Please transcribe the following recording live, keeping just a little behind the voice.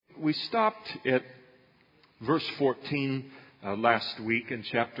we stopped at verse 14 last week in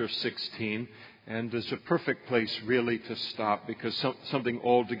chapter 16, and it's a perfect place really to stop because something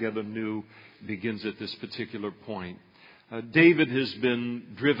altogether new begins at this particular point. David has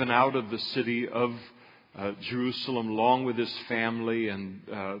been driven out of the city of Jerusalem along with his family and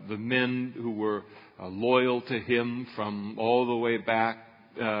the men who were loyal to him from all the way back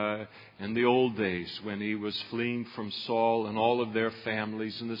in the old days when he was fleeing from Saul and all of their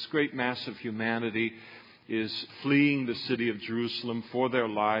families. And this great mass of humanity is fleeing the city of Jerusalem for their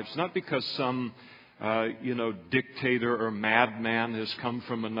lives, not because some dictator or madman has come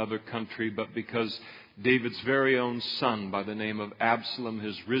from another country, but because David's very own son by the name of Absalom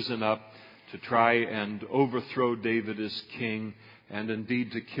has risen up to try and overthrow David as king and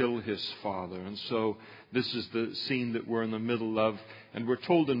indeed to kill his father. And so this is the scene that we're in the middle of. And we're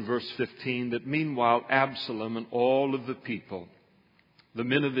told in verse 15 that meanwhile Absalom and all of the people, the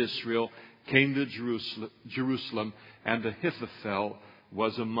men of Israel, came to Jerusalem, and Ahithophel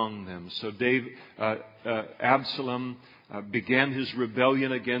was among them. So Absalom began his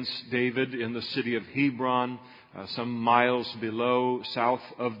rebellion against David in the city of Hebron, some miles below, south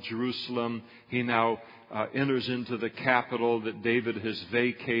of Jerusalem. He now enters into the capital that David has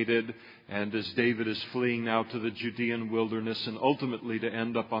vacated, and as David is fleeing now to the Judean wilderness and ultimately to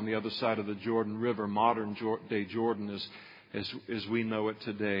end up on the other side of the Jordan River, modern day Jordan as we know it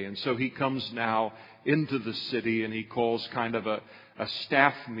today. And so he comes now into the city, and he calls kind of a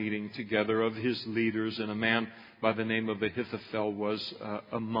staff meeting together of his leaders, and a man by the name of Ahithophel was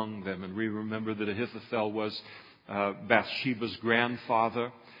among them. And we remember that Ahithophel was Bathsheba's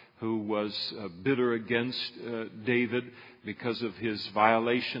grandfather, who was bitter against David because of his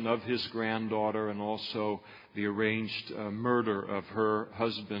violation of his granddaughter and also the arranged murder of her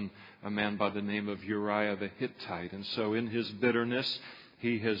husband, a man by the name of Uriah the Hittite. And so in his bitterness,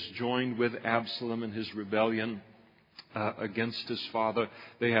 he has joined with Absalom in his rebellion against his father.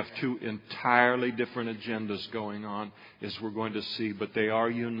 They have two entirely different agendas going on, as we're going to see, but they are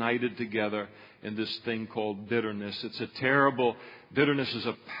united together in this thing called bitterness. Bitterness is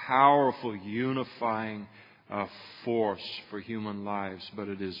a powerful unifying force for human lives, but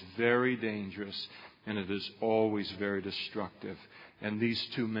it is very dangerous and it is always very destructive. And these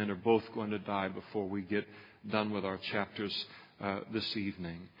two men are both going to die before we get done with our chapters this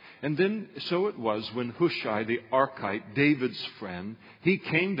evening. And then, so it was when Hushai the Archite, David's friend, he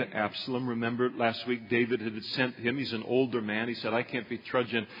came to Absalom. Remember last week David had sent him. He's an older man. He said, I can't be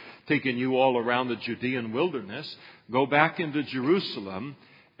taking you all around the Judean wilderness. Go back into Jerusalem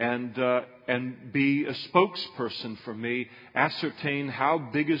and be a spokesperson for me. Ascertain how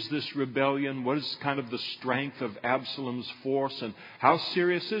big is this rebellion? What is kind of the strength of Absalom's force? And how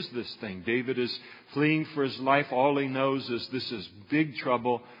serious is this thing? David is fleeing for his life. All he knows is this is big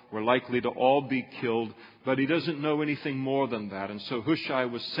trouble. We're likely to all be killed. But he doesn't know anything more than that. And so Hushai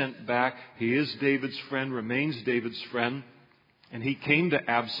was sent back. He is David's friend, remains David's friend. And he came to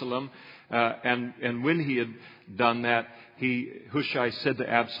Absalom. And when he had done that, Hushai said to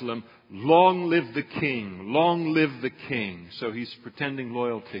Absalom, long live the king, long live the king. So he's pretending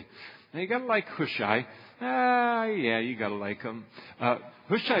loyalty. Now you gotta like Hushai. Yeah, you gotta like him.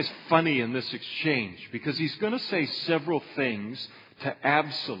 Hushai's funny in this exchange because he's going to say several things to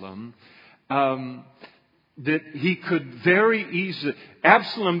Absalom that he could very easily...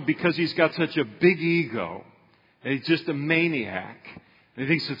 Absalom, because he's got such a big ego, and he's just a maniac, and he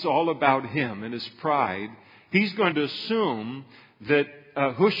thinks it's all about him and his pride, he's going to assume that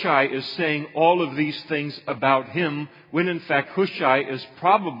Hushai is saying all of these things about him, when in fact Hushai is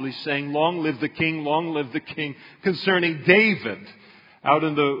probably saying, long live the king, concerning David out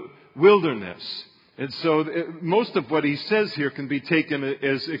in the wilderness. And so most of what he says here can be taken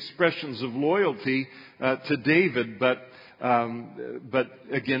as expressions of loyalty to David, but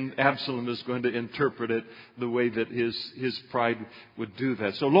again, Absalom is going to interpret it the way that his pride would do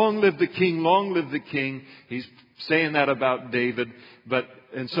that. So long live the king, long live the king. He's saying that about David.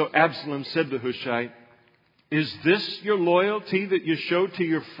 And so Absalom said to Hushai, is this your loyalty that you show to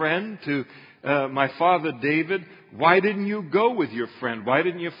your friend, to my father David? Why didn't you go with your friend? Why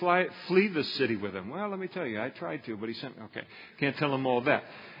didn't you flee the city with him? Well, let me tell you, I tried to, but he sent me. Okay, can't tell him all that.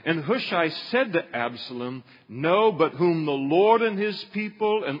 And Hushai said to Absalom, no, but whom the Lord and his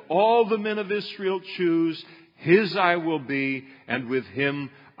people and all the men of Israel choose, his I will be, and with him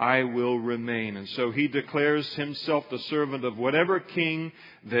I will remain. And so he declares himself the servant of whatever king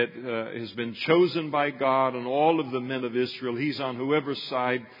that has been chosen by God, and all of the men of Israel. He's on whoever's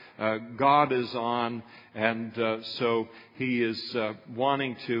side God is on. And so he is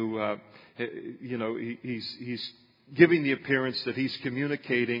wanting to, he's giving the appearance that he's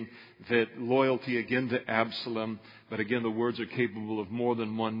communicating that loyalty again to Absalom. But again, the words are capable of more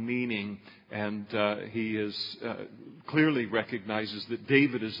than one meaning. And he is clearly recognizes that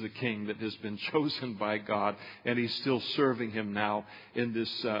David is the king that has been chosen by God. And he's still serving him now in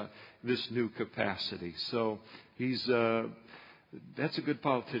this new capacity. So that's a good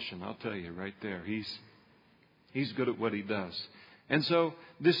politician, I'll tell you right there. He's good at what he does. And so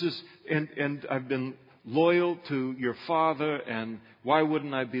this is, and I've been loyal to your father, and why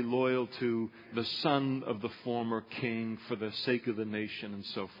wouldn't I be loyal to the son of the former king for the sake of the nation and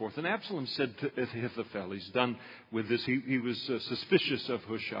so forth? And Absalom said to Ahithophel, he's done with this, he was suspicious of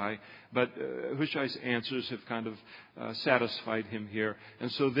Hushai, but Hushai's answers have kind of satisfied him here.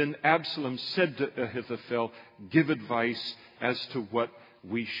 And so then Absalom said to Ahithophel, give advice as to what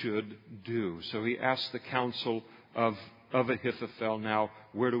we should do. So he asked the counsel of Ahithophel. Now,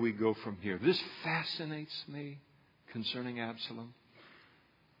 where do we go from here? This fascinates me concerning Absalom,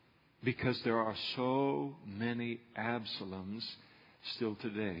 because there are so many Absaloms still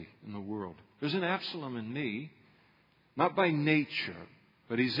today in the world. There's an Absalom in me, not by nature,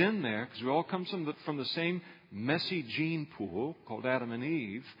 but he's in there because we all come from the same messy gene pool called Adam and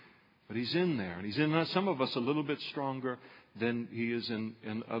Eve. But he's in there, and he's in some of us a little bit stronger than he is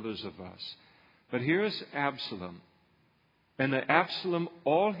in others of us. But here's Absalom. And the Absalom,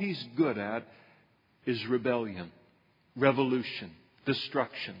 all he's good at is rebellion, revolution,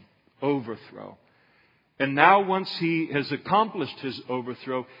 destruction, overthrow. And now once he has accomplished his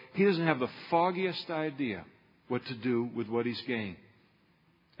overthrow, he doesn't have the foggiest idea what to do with what he's gained.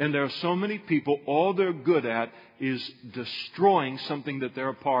 And there are so many people, all they're good at is destroying something that they're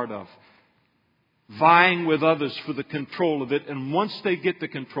a part of, vying with others for the control of it. And once they get the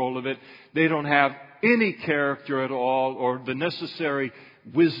control of it, they don't have any character at all or the necessary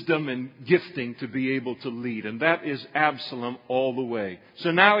wisdom and gifting to be able to lead. And that is Absalom all the way. So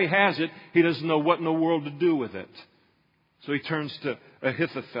now he has it. He doesn't know what in the world to do with it. So he turns to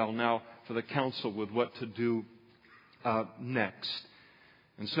Ahithophel now for the counsel with what to do next.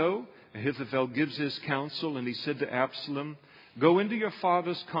 And so Ahithophel gives his counsel, and he said to Absalom, go into your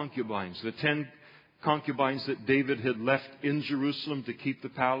father's concubines, the 10 concubines that David had left in Jerusalem to keep the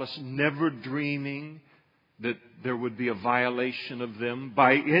palace, never dreaming that there would be a violation of them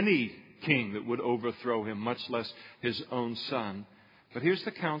by any king that would overthrow him, much less his own son. But here's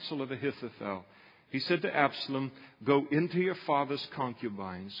the counsel of Ahithophel. He said to Absalom, go into your father's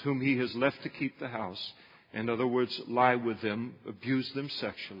concubines, whom he has left to keep the house. In other words, lie with them, abuse them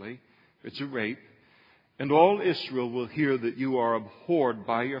sexually. It's a rape. And all Israel will hear that you are abhorred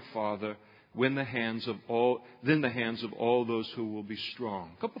by your father, then the hands of all those who will be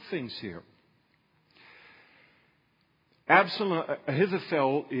strong. A couple things here.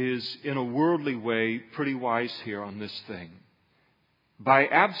 Ahithophel is, in a worldly way, pretty wise here on this thing. By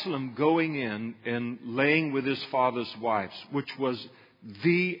Absalom going in and laying with his father's wives, which was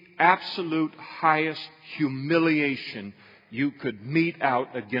the absolute highest humiliation you could mete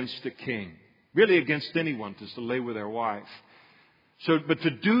out against a king. Really against anyone, to lay with their wife. So, but to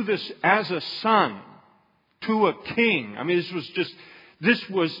do this as a son to a king, I mean, this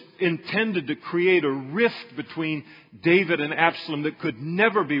was intended to create a rift between David and Absalom that could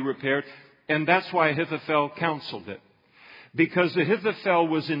never be repaired. And that's why Ahithophel counseled it. Because Ahithophel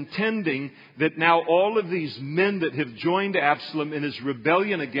was intending that now all of these men that have joined Absalom in his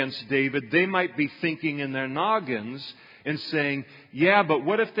rebellion against David, they might be thinking in their noggins and saying, yeah, but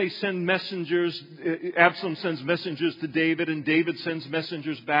what if they send messengers, Absalom sends messengers to David and David sends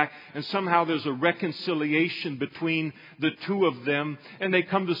messengers back, and somehow there's a reconciliation between the two of them, and they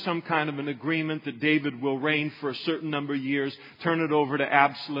come to some kind of an agreement that David will reign for a certain number of years, turn it over to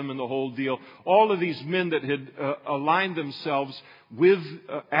Absalom and the whole deal. All of these men that had aligned themselves with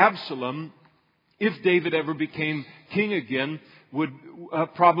Absalom, if David ever became king again, would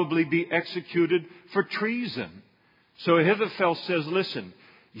probably be executed for treason. So Ahithophel says, listen,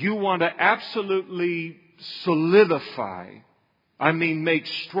 you want to absolutely solidify, make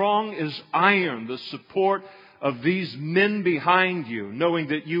strong as iron the support of these men behind you, knowing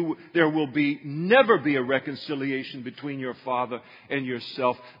that there will never be a reconciliation between your father and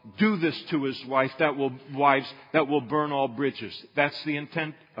yourself. Do this to his wife. That will burn all bridges. That's the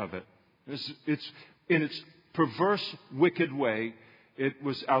intent of it. It's in its perverse, wicked way, it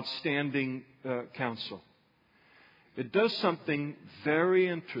was outstanding counsel. It does something very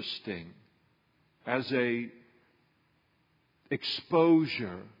interesting as a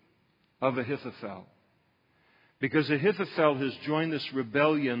exposure of Ahithophel. Because Ahithophel has joined this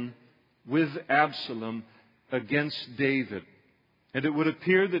rebellion with Absalom against David. And it would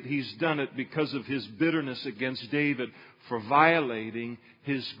appear that he's done it because of his bitterness against David for violating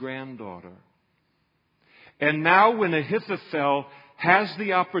his granddaughter. And now when Ahithophel has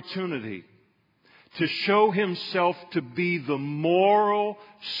the opportunity to show himself to be the moral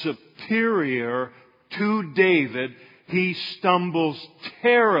superior to David, he stumbles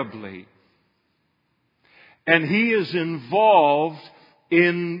terribly. And he is involved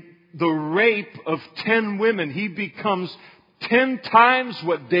in the rape of 10 women. He becomes 10 times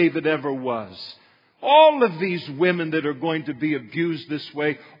what David ever was. All of these women that are going to be abused this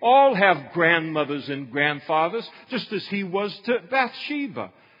way all have grandmothers and grandfathers, just as he was to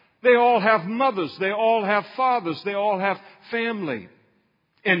Bathsheba. They all have mothers. They all have fathers. They all have family.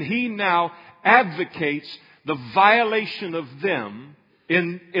 And he now advocates the violation of them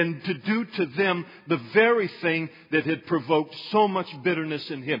and to do to them the very thing that had provoked so much bitterness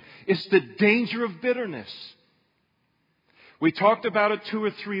in him. It's the danger of bitterness. We talked about it 2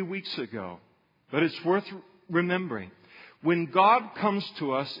 or 3 weeks ago, but it's worth remembering. When God comes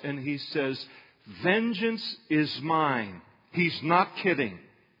to us and He says, "Vengeance is mine," He's not kidding.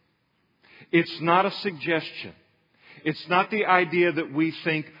 It's not a suggestion. It's not the idea that we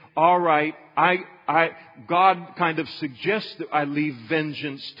think, all right, God kind of suggests that I leave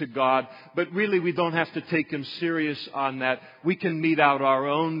vengeance to God, but really we don't have to take Him serious on that. We can mete out our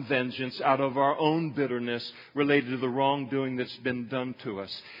own vengeance out of our own bitterness related to the wrongdoing that's been done to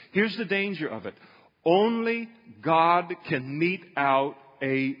us. Here's the danger of it. Only God can mete out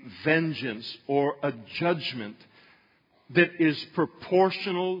a vengeance or a judgment that is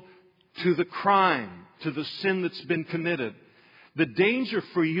proportional to the crime, to the sin that's been committed. The danger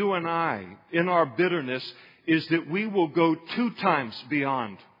for you and I in our bitterness is that we will go 2 times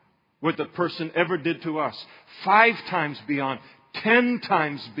beyond what the person ever did to us, 5 times beyond, 10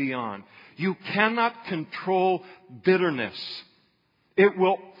 times beyond. You cannot control bitterness. It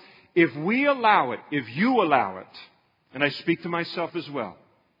will, if we allow it, if you allow it, and I speak to myself as well,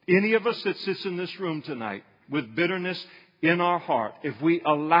 any of us that sits in this room tonight with bitterness in our heart, if we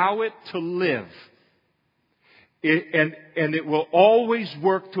allow it to live, and it will always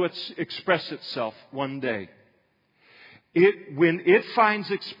work to express itself one day. When it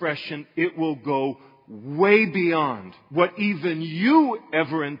finds expression, it will go way beyond what even you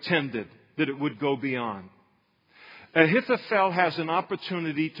ever intended that it would go beyond. Ahithophel has an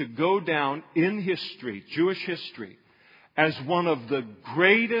opportunity to go down in history, Jewish history, as one of the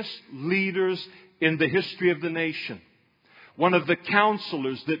greatest leaders in the history of the nation. One of the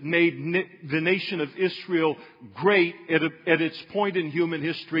counselors that made the nation of Israel great at its point in human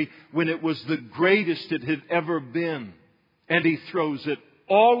history when it was the greatest it had ever been. And he throws it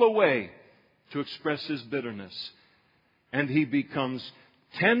all away to express his bitterness. And he becomes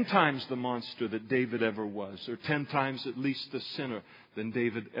 10 times the monster that David ever was, or 10 times at least the sinner than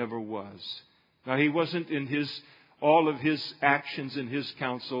David ever was. Now, he wasn't in all of his actions in his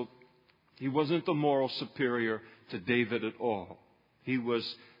counsel, he wasn't the moral superior to David at all. He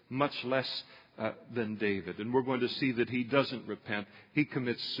was much less than David. And we're going to see that he doesn't repent. He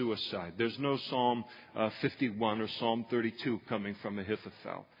commits suicide. There's no Psalm 51 or Psalm 32 coming from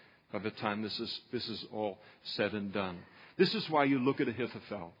Ahithophel by the time this is all said and done. This is why you look at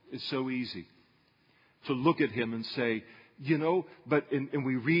Ahithophel. It's so easy to look at him and say, and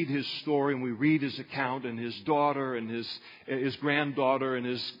we read his story and we read his account and his daughter and his granddaughter and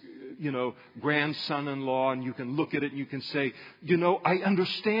his grandson-in-law, and you can look at it and you can say, I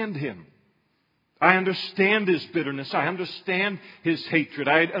understand him. I understand his bitterness. I understand his hatred.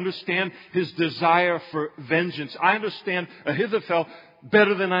 I understand his desire for vengeance. I understand Ahithophel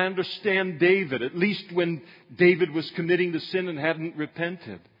better than I understand David, at least when David was committing the sin and hadn't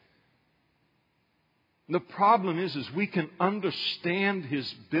repented. The problem is we can understand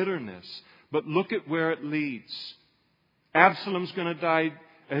his bitterness, but look at where it leads. Absalom's going to die.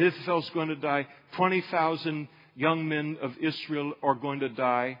 Ahithophel's going to die. 20,000 young men of Israel are going to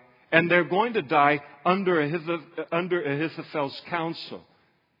die. And they're going to die under Ahithophel's counsel.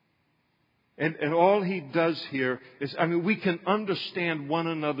 And all he does here is, we can understand one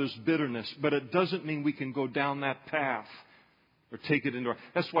another's bitterness, but it doesn't mean we can go down that path or take it into our...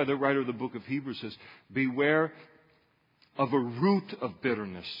 That's why the writer of the book of Hebrews says, beware of a root of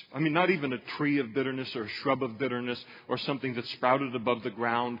bitterness. Not even a tree of bitterness or a shrub of bitterness or something that sprouted above the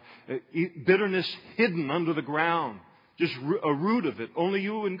ground. Bitterness hidden under the ground. Just a root of it. Only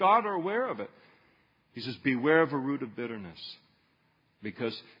you and God are aware of it. He says, beware of a root of bitterness,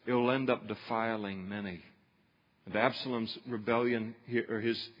 because it will end up defiling many. And Absalom's rebellion here, or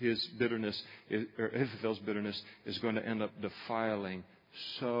his bitterness, or Ahithophel's bitterness, is going to end up defiling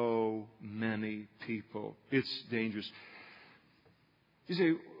so many people. It's dangerous. You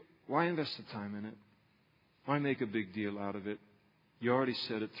say, why invest the time in it? Why make a big deal out of it? You already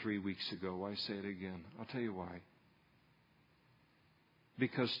said it 3 weeks ago. Why say it again? I'll tell you why.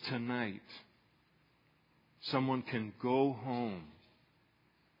 Because tonight, someone can go home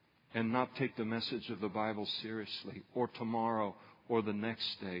and not take the message of the Bible seriously, or tomorrow, or the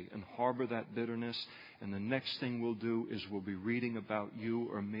next day, and harbor that bitterness. And the next thing we'll do is we'll be reading about you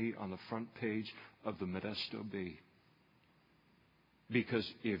or me on the front page of the Modesto Bee. Because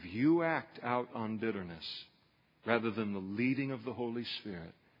if you act out on bitterness rather than the leading of the Holy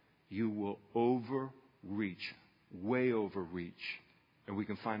Spirit, you will overreach, way overreach, and we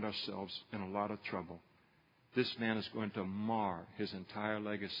can find ourselves in a lot of trouble. This man is going to mar his entire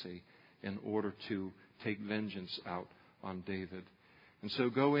legacy in order to take vengeance out on David. And so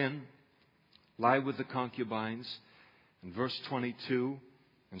go in, lie with the concubines. In verse 22,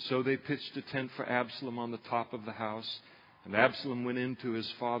 and so they pitched a tent for Absalom on the top of the house. And Absalom went into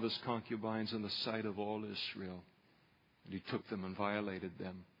his father's concubines in the sight of all Israel. And he took them and violated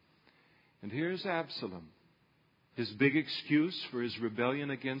them. And here's Absalom. His big excuse for his rebellion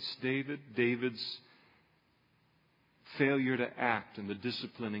against David, David's failure to act in the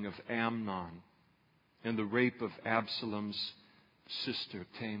disciplining of Amnon and the rape of Absalom's sister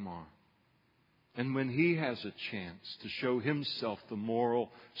Tamar. And when he has a chance to show himself the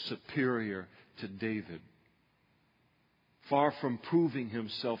moral superior to David, far from proving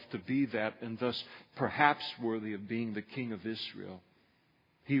himself to be that and thus perhaps worthy of being the king of Israel,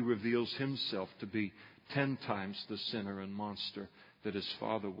 he reveals himself to be 10 times the sinner and monster that his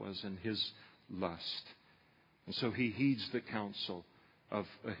father was in his lust. And so he heeds the counsel of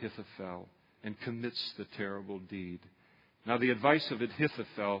Ahithophel and commits the terrible deed. Now the advice of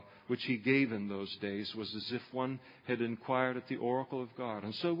Ahithophel, which he gave in those days, was as if one had inquired at the oracle of God.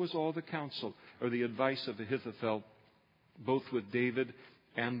 And so was all the counsel or the advice of Ahithophel, both with David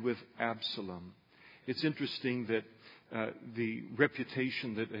and with Absalom. It's interesting that the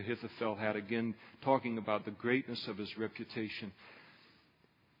reputation that Ahithophel had, again, talking about the greatness of his reputation,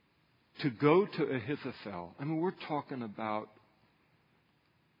 to go to Ahithophel, I mean, we're talking about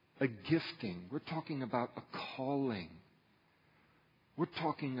a gifting. We're talking about a calling. We're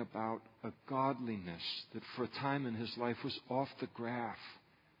talking about a godliness that for a time in his life was off the graph.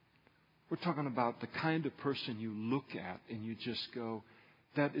 We're talking about the kind of person you look at and you just go,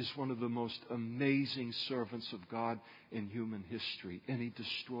 that is one of the most amazing servants of God in human history. And he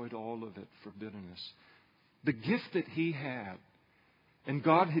destroyed all of it for bitterness. The gift that he had, and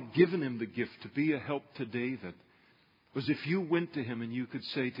God had given him the gift to be a help to David, was if you went to him and you could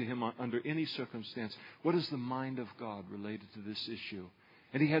say to him under any circumstance, what is the mind of God related to this issue?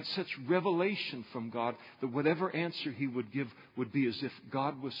 And he had such revelation from God that whatever answer he would give would be as if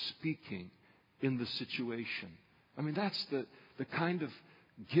God was speaking in the situation. I mean, that's the kind of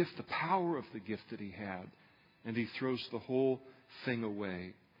gift, the power of the gift that he had. And he throws the whole thing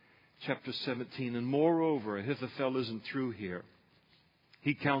away. Chapter 17, and moreover, Ahithophel isn't through here.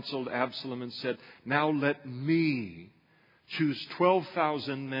 He counseled Absalom and said, now let me choose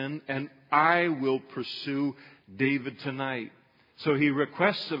 12,000 men and I will pursue David tonight. So he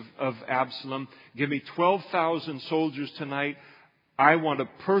requests of Absalom, give me 12,000 soldiers tonight. I want to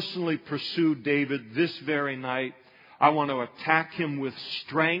personally pursue David this very night. I want to attack him with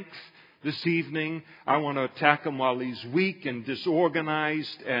strength this evening. I want to attack him while he's weak and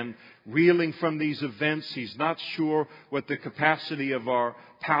disorganized and reeling from these events. He's not sure what the capacity of our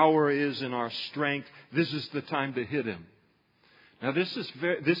power is and our strength. This is the time to hit him. Now this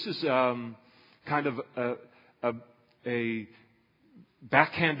is kind of a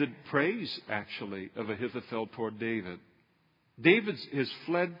backhanded praise, actually, of Ahithophel toward David. David has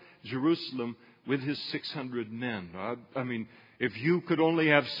fled Jerusalem with his 600 men. I mean, if you could only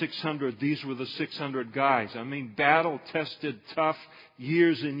have 600, these were the 600 guys. I mean, battle-tested, tough,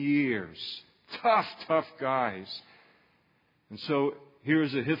 years and years. Tough guys. And so here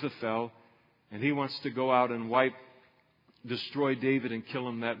is Ahithophel, and he wants to go out and destroy David and kill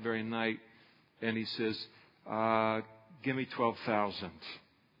him that very night. And he says, give me 12,000.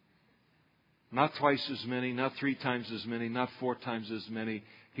 Not twice as many, not 3 times as many, not 4 times as many.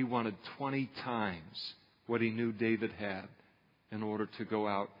 He wanted 20 times what he knew David had in order to go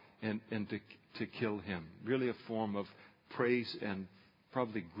out and to kill him. Really a form of praise and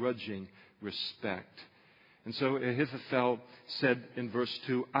probably grudging respect. And so Ahithophel said in verse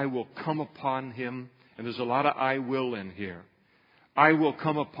 2, I will come upon him. And there's a lot of I will in here. I will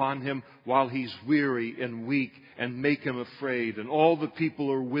come upon him while he's weary and weak and make him afraid. And all the people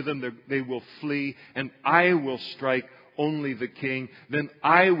who are with him, they will flee. And I will strike only the king. Then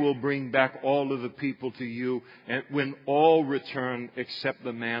I will bring back all of the people to you. And when all return except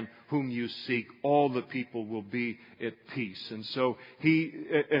the man whom you seek, all the people will be at peace. And so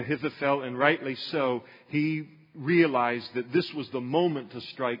Ahithophel, and rightly so, he realized that this was the moment to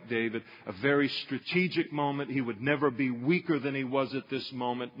strike David, a very strategic moment. He would never be weaker than he was at this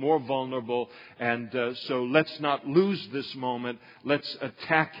moment, more vulnerable. And so let's not lose this moment. Let's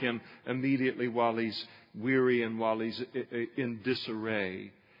attack him immediately while he's weary and while he's in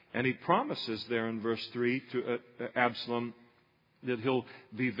disarray. And he promises there in verse 3 to Absalom that he'll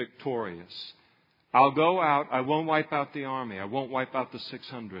be victorious. I'll go out. I won't wipe out the army. I won't wipe out the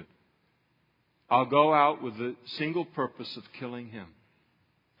 600. I'll go out with the single purpose of killing him.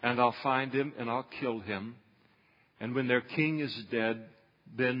 And I'll find him and I'll kill him. And when their king is dead,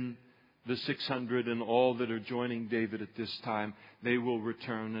 then the 600 and all that are joining David at this time, they will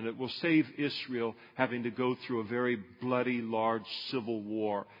return. And it will save Israel having to go through a very bloody, large civil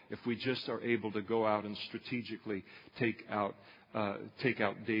war if we just are able to go out and strategically take out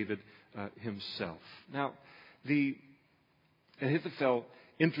David himself. Now, the Ahithophel,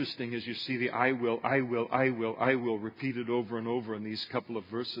 interesting as you see the I will repeated over and over in these couple of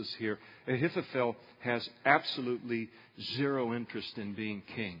verses here. Ahithophel has absolutely zero interest in being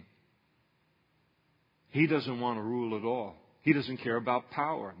king. He doesn't want to rule at all. He doesn't care about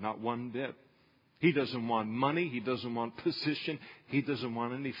power, not one bit. He doesn't want money. He doesn't want position. He doesn't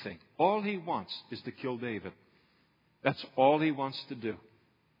want anything. All he wants is to kill David. That's all he wants to do.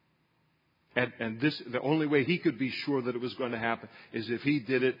 And this, the only way he could be sure that it was going to happen is if he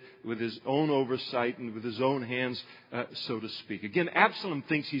did it with his own oversight and with his own hands, so to speak. Again, Absalom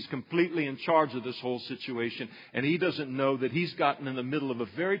thinks he's completely in charge of this whole situation, and he doesn't know that he's gotten in the middle of a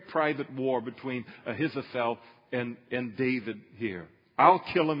very private war between Ahithophel and David here. I'll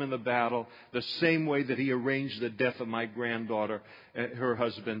kill him in the battle the same way that he arranged the death of my granddaughter, her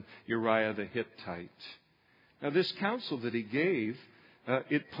husband, Uriah the Hittite. Now, this counsel that he gave,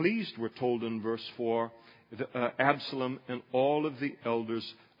 it pleased, we're told in verse 4, Absalom and all of the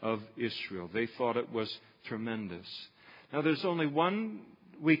elders of Israel. They thought it was tremendous. Now, there's only one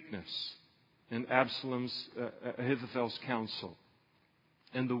weakness in Ahithophel's counsel.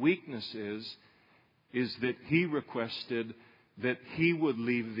 And the weakness is that he requested that he would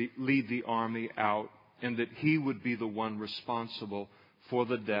lead the army out and that he would be the one responsible for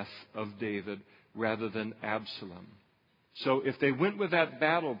the death of David rather than Absalom. So if they went with that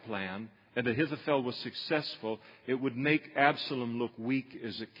battle plan and Ahithophel was successful, it would make Absalom look weak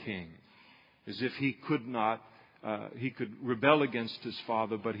as a king, as if he could rebel against his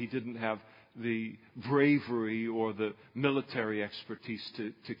father, but he didn't have the bravery or the military expertise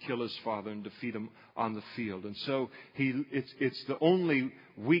to kill his father and defeat him on the field. And so it's the only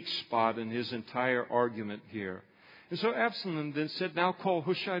weak spot in his entire argument here. And so Absalom then said, now call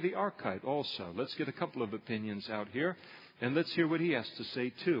Hushai the Archite also. Let's get a couple of opinions out here, and let's hear what he has to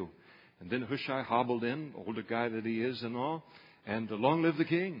say too. And then Hushai hobbled in, older guy that he is and all, and long live the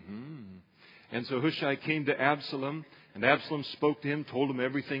king. And so Hushai came to Absalom, and Absalom spoke to him, told him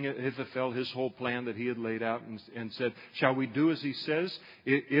everything, Ahithophel, his whole plan that he had laid out, and said, shall we do as he says?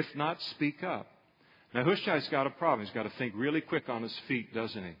 If not, speak up. Now Hushai's got a problem. He's got to think really quick on his feet,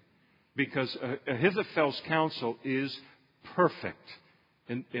 doesn't he? Because Ahithophel's counsel is perfect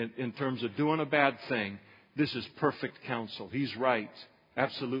in terms of doing a bad thing. This is perfect counsel. He's right,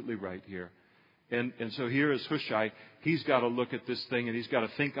 absolutely right here. And so here is Hushai. He's got to look at this thing and he's got to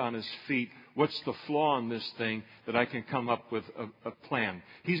think on his feet. What's the flaw in this thing that I can come up with a plan?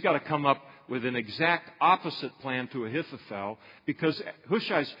 He's got to come up with an exact opposite plan to Ahithophel because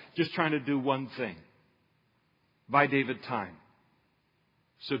Hushai's just trying to do one thing. Buy David time.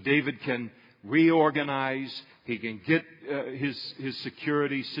 So David can reorganize, he can get his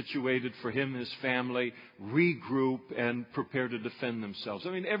security situated for him and his family, regroup, and prepare to defend themselves.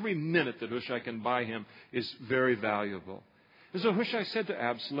 I mean, every minute that Hushai can buy him is very valuable. And so Hushai said to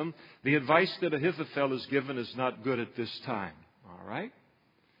Absalom, the advice that Ahithophel has given is not good at this time. All right?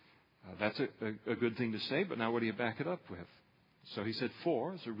 That's a good thing to say, but now what do you back it up with? So he said,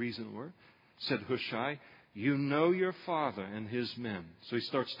 for, is a reason word, said Hushai, you know your father and his men. So he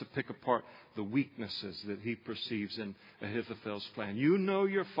starts to pick apart the weaknesses that he perceives in Ahithophel's plan. You know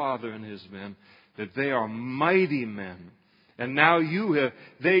your father and his men, that they are mighty men. And now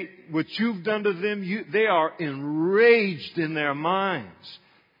what you've done to them, they are enraged in their minds.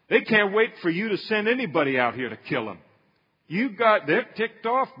 They can't wait for you to send anybody out here to kill them. They're ticked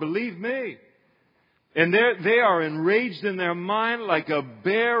off, believe me. And they are enraged in their mind like a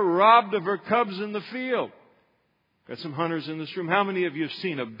bear robbed of her cubs in the field. Got some hunters in this room. How many of you have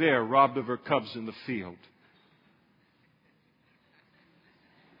seen a bear robbed of her cubs in the field?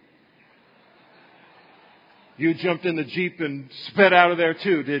 You jumped in the Jeep and sped out of there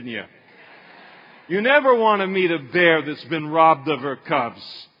too, didn't you? You never want to meet a bear that's been robbed of her cubs.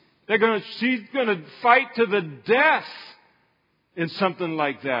 She's going to fight to the death in something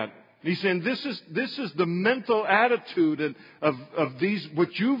like that. He's saying this is the mental attitude of these.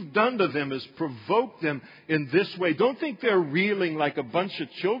 What you've done to them is provoked them in this way. Don't think they're reeling like a bunch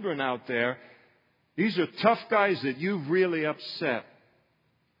of children out there. These are tough guys that you've really upset.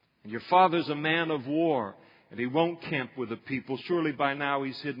 And your father's a man of war, and he won't camp with the people. Surely by now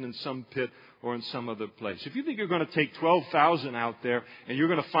he's hidden in some pit or in some other place. If you think you're going to take 12,000 out there and you're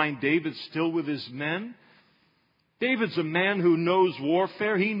going to find David still with his men, David's a man who knows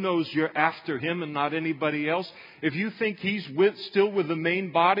warfare. He knows you're after him and not anybody else. If you think he's still with the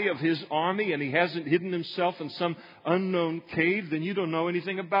main body of his army and he hasn't hidden himself in some unknown cave, then you don't know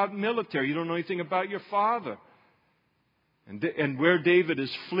anything about military. You don't know anything about your father. And where David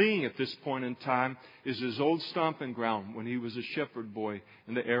is fleeing at this point in time is his old stomping ground when he was a shepherd boy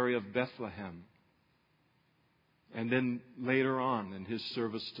in the area of Bethlehem. And then later on in his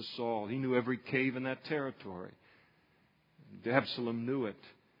service to Saul, he knew every cave in that territory. Absalom knew it.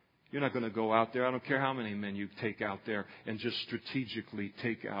 You're not going to go out there. I don't care how many men you take out there and just strategically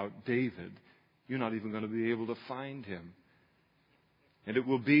take out David. You're not even going to be able to find him. And it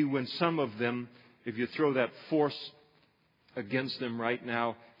will be when some of them, if you throw that force against them right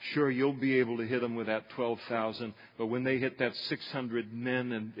now, sure, you'll be able to hit them with that 12,000. But when they hit that 600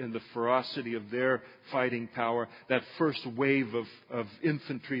 men and the ferocity of their fighting power, that first wave of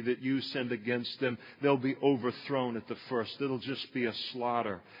infantry that you send against them, they'll be overthrown at the first. It'll just be a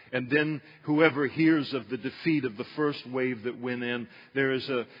slaughter. And then whoever hears of the defeat of the first wave that went in, there is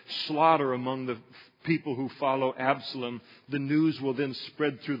a slaughter among the people who follow Absalom. The news will then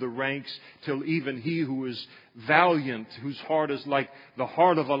spread through the ranks till even he who is valiant, whose heart is like the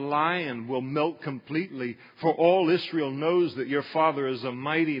heart of a lion, will melt completely. For all Israel knows that your father is a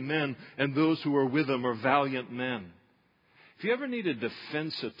mighty man, and those who are with him are valiant men. If you ever need a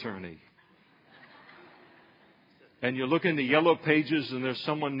defense attorney, and you look in the yellow pages and there's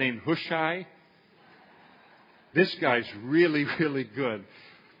someone named Hushai, this guy's really, really good.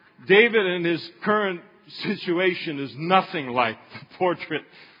 David in his current situation is nothing like the portrait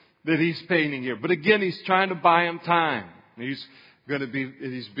that he's painting here. But again, he's trying to buy him time. He's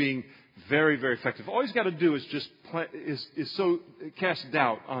being very, very effective. All he's got to do is just cast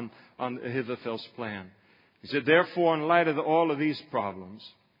doubt on Ahithophel's plan. He said, therefore, in light of all of these problems,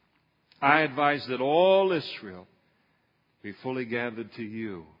 I advise that all Israel be fully gathered to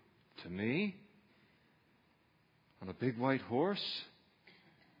you. To me? On a big white horse?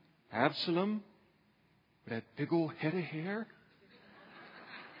 Absalom? With that big old head of hair?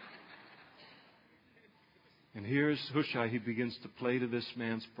 And here's Hushai. He begins to play to this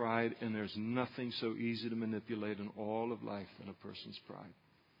man's pride, and there's nothing so easy to manipulate in all of life than a person's pride.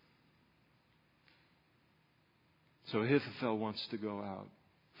 So Ahithophel wants to go out.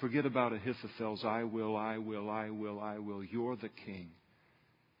 Forget about Ahithophel's I will. You're the king.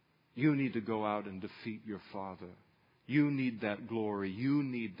 You need to go out and defeat your father. You need that glory. You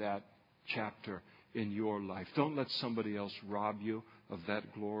need that chapter in your life. Don't let somebody else rob you of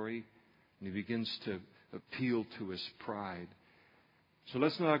that glory. And he begins to appeal to his pride. So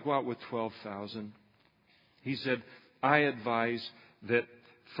let's not go out with 12,000. He said, I advise that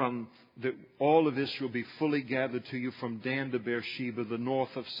all of Israel be fully gathered to you from Dan to Beersheba, the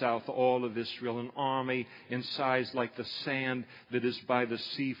north of south, all of Israel, an army in size like the sand that is by the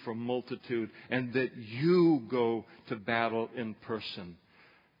sea for multitude, and that you go to battle in person.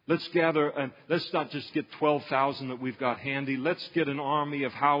 Let's gather, and let's not just get 12,000 that we've got handy. Let's get an army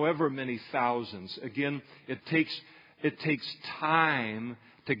of however many thousands. Again, it takes time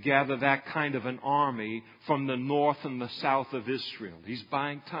to gather that kind of an army from the north and the south of Israel. He's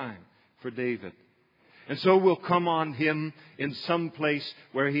buying time for David. And so we'll come on him in some place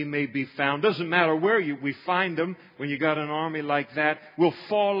where he may be found. Doesn't matter where we find him when you got an army like that. We'll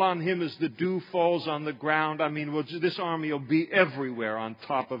fall on him as the dew falls on the ground. I mean, this army will be everywhere on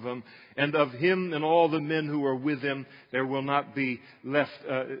top of him. And of him and all the men who are with him, there will not be left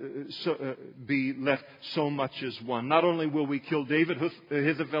so much as one. Not only will we kill David,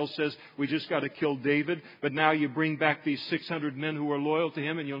 Ahithophel says we just got to kill David, but now you bring back these 600 men who are loyal to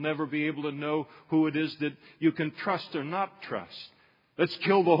him, and you'll never be able to know who it is that you can trust or not trust. Let's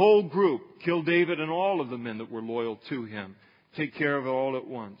kill the whole group. Kill David and all of the men that were loyal to him. Take care of it all at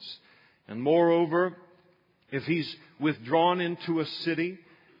once. And moreover, if he's withdrawn into a city,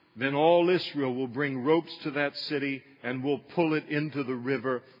 then all Israel will bring ropes to that city and we'll pull it into the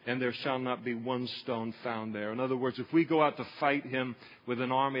river, and there shall not be one stone found there. In other words, if we go out to fight him with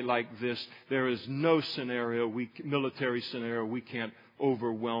an army like this, there is no military scenario we can't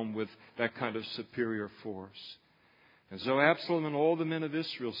overwhelm with that kind of superior force. And so Absalom and all the men of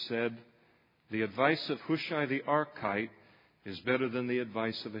Israel said, the advice of Hushai the Archite is better than the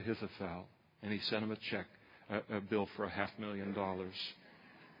advice of Ahithophel. And he sent him a bill for $500,000.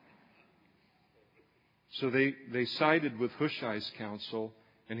 So they sided with Hushai's counsel,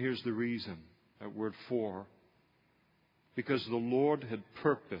 and here's the reason, that word for. Because the Lord had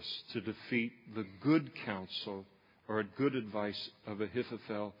purposed to defeat the good counsel or good advice of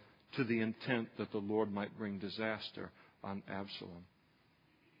Ahithophel to the intent that the Lord might bring disaster on Absalom.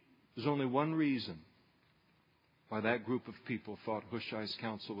 There's only one reason why that group of people thought Hushai's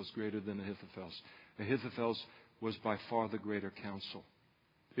counsel was greater than Ahithophel's. Ahithophel's was by far the greater counsel.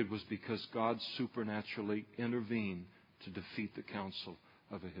 It was because God supernaturally intervened to defeat the counsel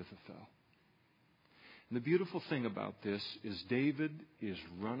of Ahithophel. And the beautiful thing about this is David is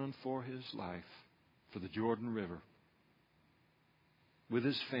running for his life for the Jordan River with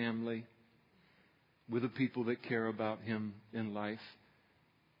his family, with the people that care about him in life.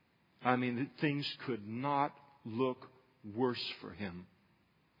 I mean, things could not look worse for him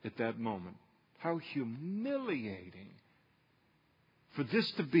at that moment. How humiliating for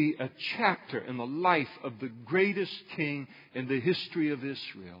this to be a chapter in the life of the greatest king in the history of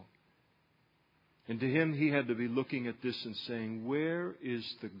Israel. And to him, he had to be looking at this and saying, where is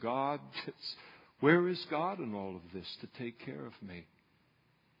God in all of this to take care of me?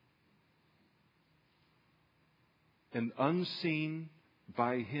 And unseen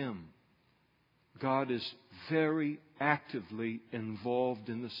by him, God is very actively involved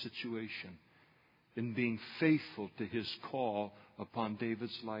in the situation, in being faithful to his call upon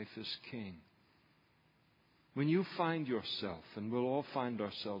David's life as king. When you find yourself, and we'll all find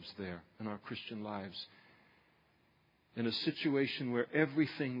ourselves there in our Christian lives, in a situation where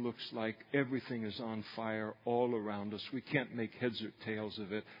everything looks like everything is on fire all around us, we can't make heads or tails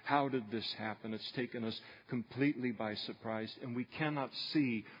of it. How did this happen? It's taken us completely by surprise, and we cannot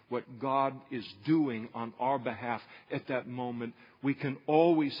see what God is doing on our behalf at that moment. We can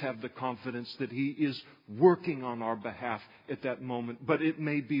always have the confidence that he is working on our behalf at that moment, but it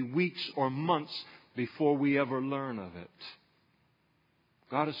may be weeks or months before we ever learn of it.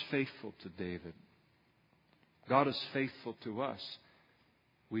 God is faithful to David. God is faithful to us.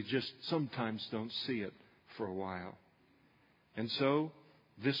 We just sometimes don't see it for a while. And so,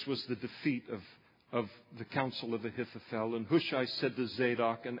 this was the defeat of the counsel of Ahithophel. And Hushai said to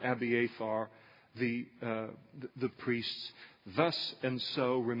Zadok and Abiathar, the priests, thus and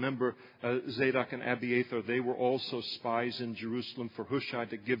so, remember Zadok and Abiathar, they were also spies in Jerusalem for Hushai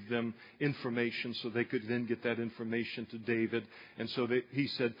to give them information so they could then get that information to David. And so he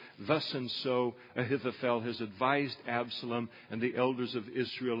said, thus and so Ahithophel has advised Absalom and the elders of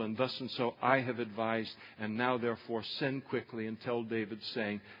Israel, and thus and so I have advised, and now therefore send quickly and tell David,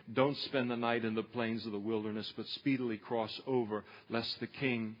 saying, don't spend the night in the plains of the wilderness, but speedily cross over, lest the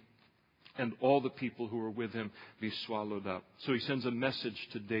king and all the people who are with him be swallowed up. So he sends a message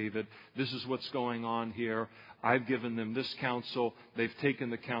to David. This is what's going on here. I've given them this counsel. They've taken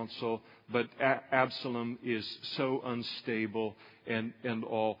the counsel. But Absalom is so unstable and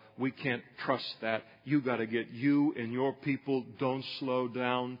all. We can't trust that. You got to get you and your people. Don't slow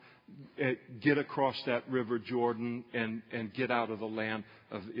down. Get across that river Jordan and get out of the land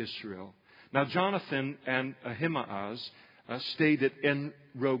of Israel. Now Jonathan and Ahimaaz stayed at En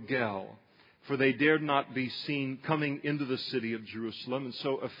Rogel, for they dared not be seen coming into the city of Jerusalem. And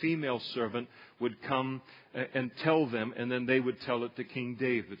so a female servant would come and tell them, and then they would tell it to King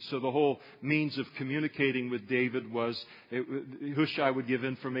David. So the whole means of communicating with David was Hushai would give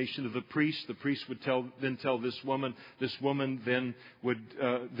information to the priest. The priest would then tell this woman. This woman then would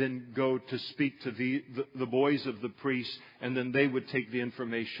then go to speak to the boys of the priest, and then they would take the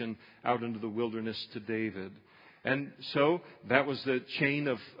information out into the wilderness to David. And so that was the chain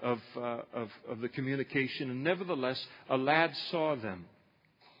of the communication. And nevertheless, a lad saw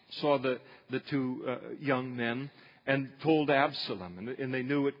the two young men, and told Absalom. And they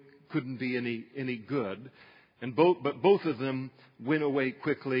knew it couldn't be any good. But both of them went away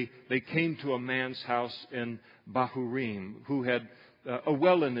quickly. They came to a man's house in Bahurim who had a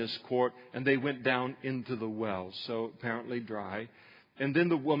well in his court, and they went down into the well, so apparently dry. And then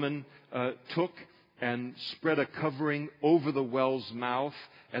the woman took and spread a covering over the well's mouth,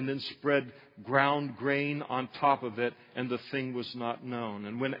 and then spread ground grain on top of it, and the thing was not known.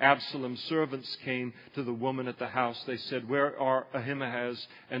 And when Absalom's servants came to the woman at the house, they said, "Where are Ahimaaz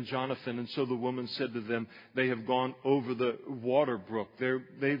and Jonathan?" And so the woman said to them, "They have gone over the water brook.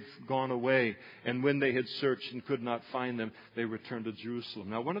 They've gone away." And when they had searched and could not find them, they returned to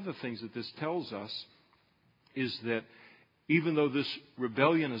Jerusalem. Now, one of the things that this tells us is that even though this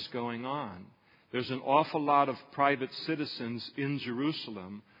rebellion is going on, there's an awful lot of private citizens in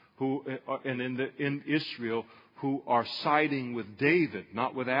Jerusalem in Israel who are siding with David,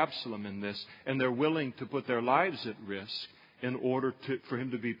 not with Absalom in this, and they're willing to put their lives at risk in order for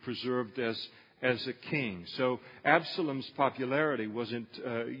him to be preserved as a king. So Absalom's popularity wasn't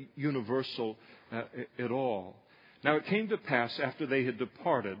universal at all. Now it came to pass after they had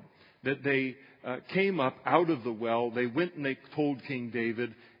departed that they came up out of the well. They went and they told King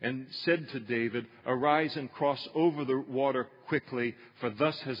David and said to David, "Arise and cross over the water quickly, for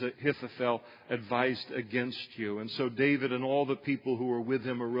thus has Ahithophel advised against you." And so David and all the people who were with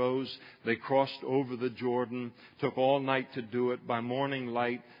him arose. They crossed over the Jordan, took all night to do it. By morning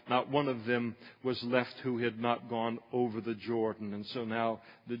light, not one of them was left who had not gone over the Jordan. And so now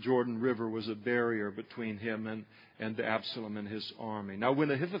the Jordan River was a barrier between him and Absalom and his army. Now when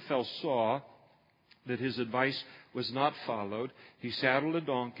Ahithophel saw that his advice was not followed, he saddled a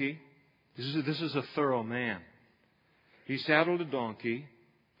donkey. This is a thorough man. He saddled a donkey.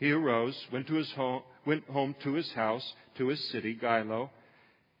 He arose, went home to his house, to his city, Gilo,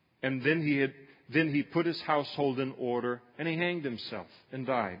 and then he put his household in order, and he hanged himself and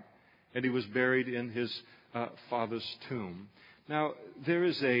died. And he was buried in his father's tomb. Now,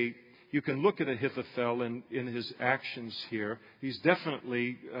 you can look at Ahithophel in his actions here. He's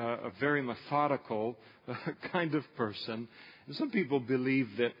definitely a very methodical kind of person. And some people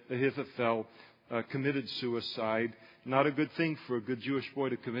believe that Ahithophel committed suicide. Not a good thing for a good Jewish boy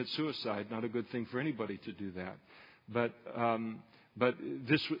to commit suicide. Not a good thing for anybody to do that. But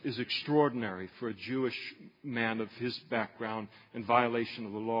this is extraordinary for a Jewish man of his background in violation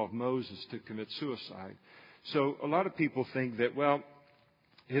of the law of Moses to commit suicide. So a lot of people think that, well,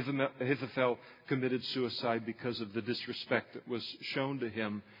 Ahithophel committed suicide because of the disrespect that was shown to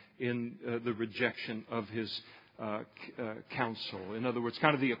him in the rejection of his counsel. In other words,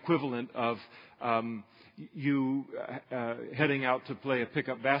 kind of the equivalent of you heading out to play a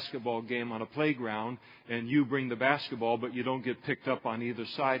pickup basketball game on a playground, and you bring the basketball, but you don't get picked up on either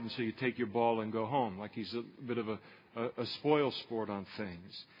side, and so you take your ball and go home, like he's a bit of a spoil sport on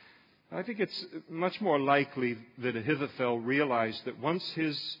things. I think it's much more likely that Ahithophel realized that once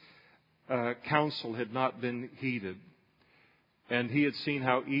his counsel had not been heeded, and he had seen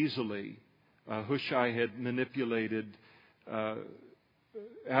how easily Hushai had manipulated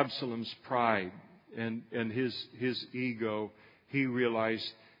Absalom's pride and his ego, he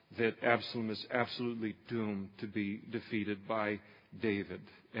realized that Absalom is absolutely doomed to be defeated by David.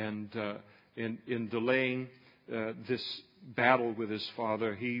 And in delaying this battle with his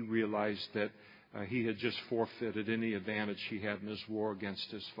father, he realized that he had just forfeited any advantage he had in his war against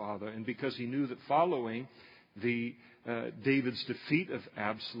his father. And because he knew that following David's defeat of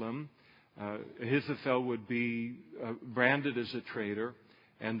Absalom, Ahithophel would be branded as a traitor,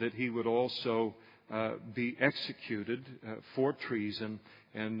 and that he would also be executed for treason,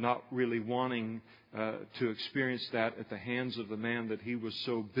 and not really wanting to experience that at the hands of the man that he was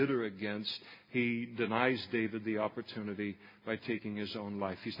so bitter against, he denies David the opportunity by taking his own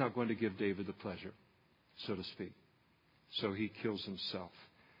life. He's not going to give David the pleasure, so to speak. So he kills himself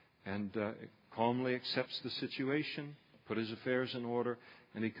and calmly accepts the situation, put his affairs in order,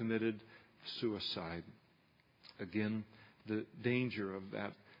 and he committed suicide. Again, the danger of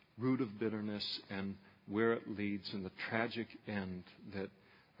that root of bitterness and where it leads, and the tragic end that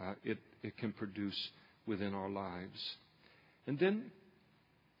it can produce within our lives. And then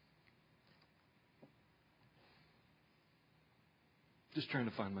just trying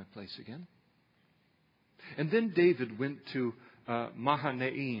to find my place again. And then David went to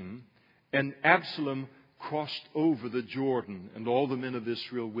Mahanaim, and Absalom crossed over the Jordan, and all the men of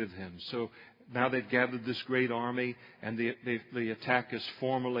Israel with him. So now they've gathered this great army, and the attack is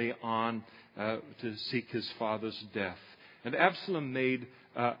formally on to seek his father's death. And Absalom made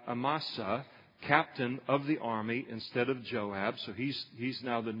Amasa captain of the army instead of Joab. So he's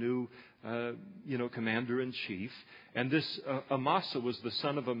now the new commander in chief. And this Amasa was the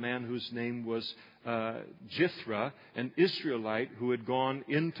son of a man whose name was Jithra, an Israelite who had gone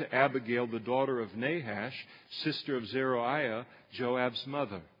into Abigail, the daughter of Nahash, sister of Zeruiah, Joab's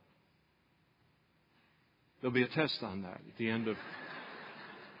mother. There'll be a test on that at the end of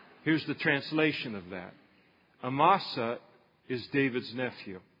Here's the translation of that. Amasa is David's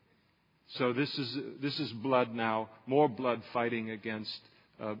nephew. So this is blood now, more blood fighting against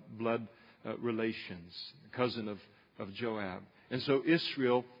blood relations, cousin of Joab. And so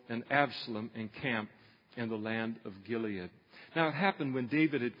Israel and Absalom encamped in the land of Gilead. Now it happened when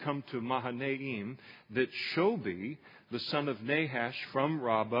David had come to Mahanaim that Shobi, the son of Nahash from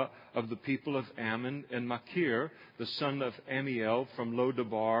Rabbah of the people of Ammon, and Machir, the son of Amiel from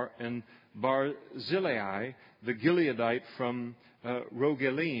Lodabar, and Barzillai, the Gileadite from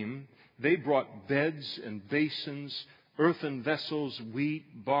Rogelim, they brought beds and basins, earthen vessels,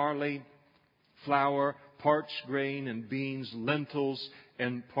 wheat, barley, flour, parched grain and beans, lentils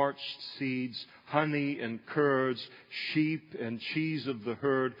and parched seeds, honey and curds, sheep and cheese of the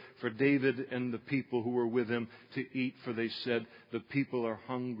herd for David and the people who were with him to eat. For they said, the people are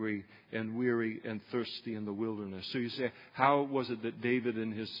hungry and weary and thirsty in the wilderness. So you say, how was it that David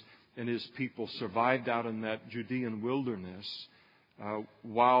and his people survived out in that Judean wilderness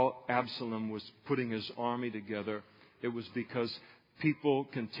while Absalom was putting his army together? It was because people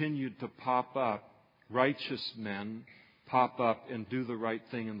continued to pop up, righteous men pop up and do the right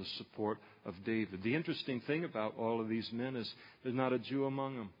thing in the support of David. The interesting thing about all of these men is there's not a Jew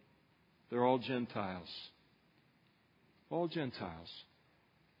among them. They're all Gentiles. All Gentiles.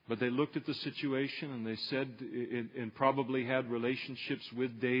 But they looked at the situation and they said, and probably had relationships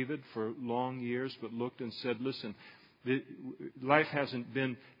with David for long years, but looked and said, listen, life hasn't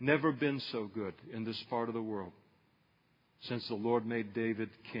never been so good in this part of the world since the Lord made David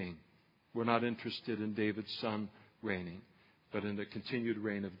king. We're not interested in David's son reigning, but in the continued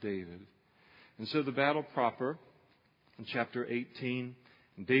reign of David. And so the battle proper, in chapter 18,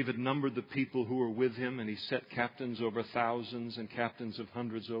 David numbered the people who were with him, and he set captains over thousands and captains of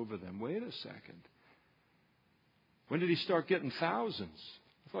hundreds over them. Wait a second. When did he start getting thousands?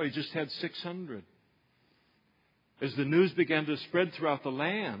 I thought he just had 600. As the news began to spread throughout the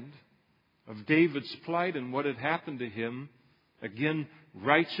land of David's plight and what had happened to him, again,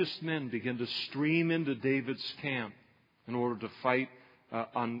 righteous men began to stream into David's camp in order to fight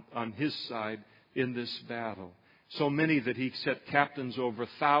on his side in this battle. So many that he set captains over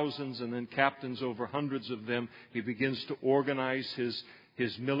thousands and then captains over hundreds of them. He begins to organize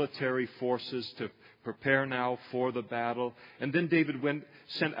his military forces to prepare now for the battle. And then David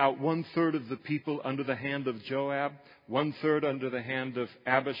sent out 1/3 of the people under the hand of Joab, 1/3 under the hand of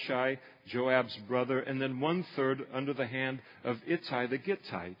Abishai, Joab's brother, and then 1/3 under the hand of Ittai the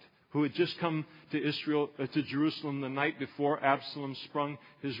Gittite, who had just come to Jerusalem the night before Absalom sprung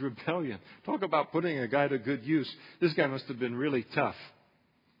his rebellion. Talk about putting a guy to good use. This guy must have been really tough.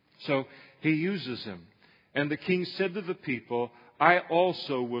 So he uses him. And the king said to the people, I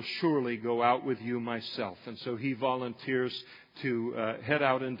also will surely go out with you myself. And so he volunteers to head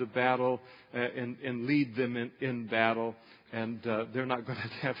out into battle and lead them in battle. And they're not going to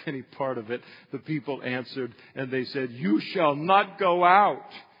have any part of it. The people answered and they said, you shall not go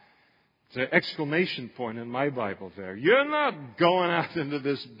out. It's an exclamation point in my Bible there. You're not going out into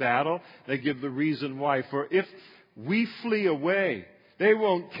this battle. They give the reason why. For if we flee away, they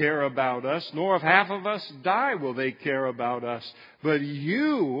won't care about us, nor if half of us die will they care about us. But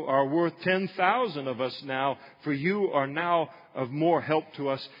you are worth 10,000 of us now, for you are now of more help to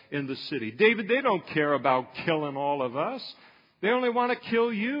us in the city. David, they don't care about killing all of us. They only want to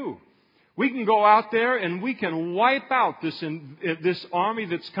kill you. We can go out there and we can wipe out this army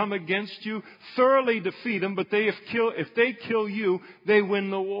that's come against you, thoroughly defeat them, but if they kill you, they win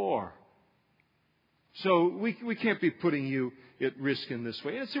the war. So we can't be putting you at risk in this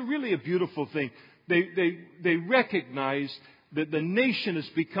way. And it's really a beautiful thing. They recognize that the nation has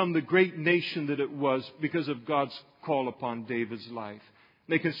become the great nation that it was because of God's call upon David's life.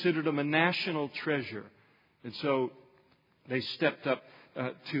 They considered him a national treasure. And so they stepped up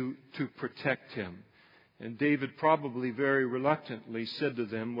to protect him. And David probably very reluctantly said to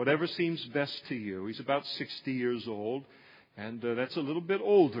them, whatever seems best to you. He's about 60 years old. And that's a little bit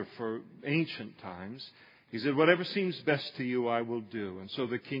older for ancient times. He said, whatever seems best to you, I will do. And so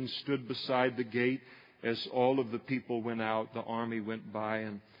the king stood beside the gate as all of the people went out. The army went by,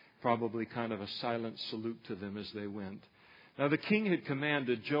 and probably kind of a silent salute to them as they went. Now the king had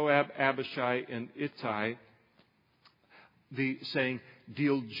commanded Joab, Abishai, and Ittai, saying,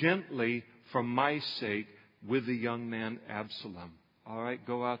 deal gently for my sake with the young man Absalom. All right,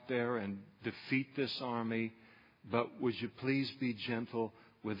 go out there and defeat this army. But would you please be gentle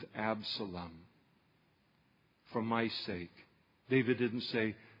with Absalom for my sake? David didn't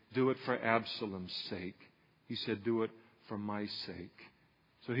say, do it for Absalom's sake. He said, do it for my sake.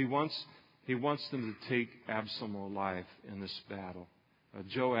 So he wants them to take Absalom alive in this battle.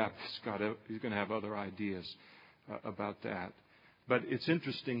 Joab he's going to have other ideas about that. But it's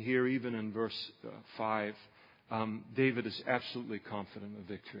interesting here, even in verse 5, David is absolutely confident of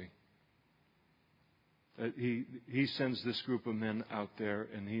victory. He sends this group of men out there,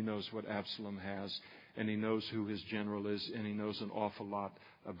 and he knows what Absalom has, and he knows who his general is, and he knows an awful lot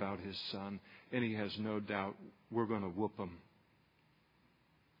about his son, and he has no doubt we're going to whoop him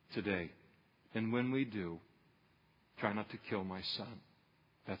today. And when we do, try not to kill my son.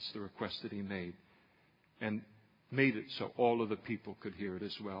 That's the request that he made, and made it so all of the people could hear it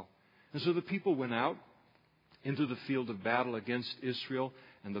as well. And so the people went out into the field of battle against Israel,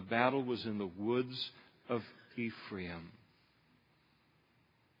 and the battle was in the woods of Ephraim.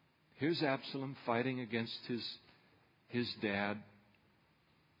 Here's Absalom fighting against his dad,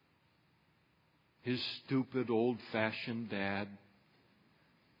 his stupid, old-fashioned dad,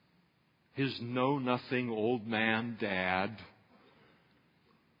 his know-nothing old man dad.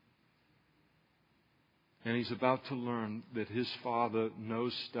 And he's about to learn that his father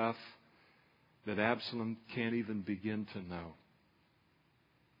knows stuff that Absalom can't even begin to know.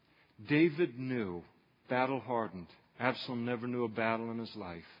 David knew, battle-hardened. Absalom never knew a battle in his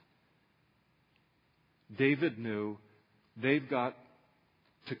life. David knew they've got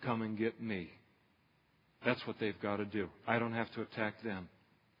to come and get me. That's what they've got to do. I don't have to attack them.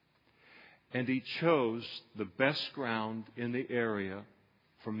 And he chose the best ground in the area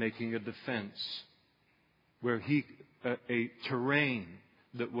for making a defense, where a terrain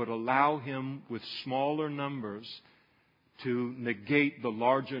that would allow him with smaller numbers to negate the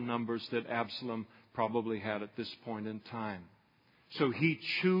larger numbers that Absalom probably had at this point in time. So he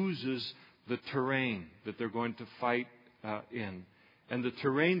chooses the terrain that they're going to fight in. And the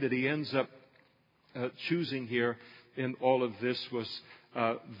terrain that he ends up choosing here in all of this was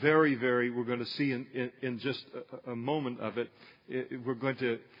very, very, we're going to see in just a moment of it,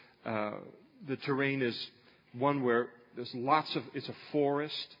 the terrain is one where there's it's a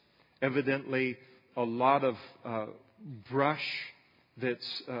forest, evidently a lot of brush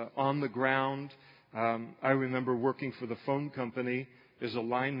that's on the ground. I remember working for the phone company as a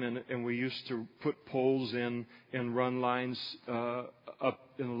lineman, and we used to put poles in and run lines up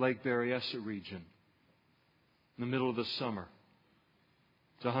in the Lake Berryessa region in the middle of the summer.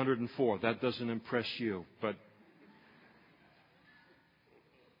 It's 104. That doesn't impress you, but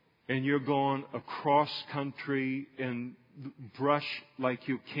and you're going across country in brush like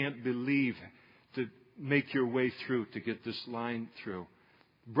you can't believe to make your way through, to get this line through.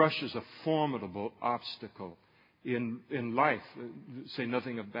 Brush is a formidable obstacle in life, say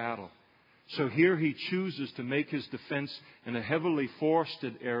nothing of battle. So here he chooses to make his defense in a heavily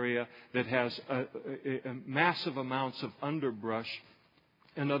forested area that has massive amounts of underbrush.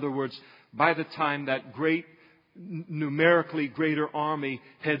 In other words, by the time that numerically greater army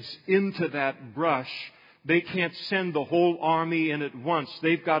heads into that brush, they can't send the whole army in at once.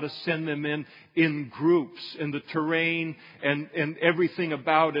 They've got to send them in groups. And the terrain and everything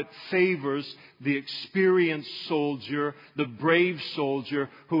about it favors the experienced soldier, the brave soldier,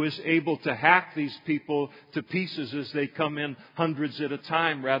 who is able to hack these people to pieces as they come in hundreds at a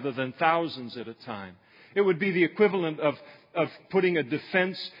time rather than thousands at a time. It would be the equivalent of putting a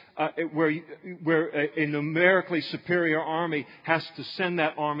defense where a numerically superior army has to send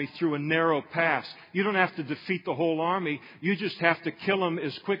that army through a narrow pass. You don't have to defeat the whole army. You just have to kill them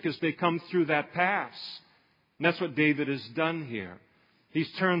as quick as they come through that pass. And that's what David has done here. He's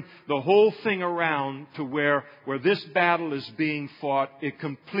turned the whole thing around to where this battle is being fought. It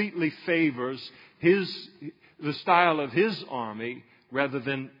completely favors the style of his army rather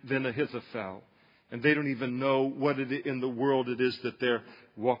than Ahithophel. And they don't even know what in the world it is that they're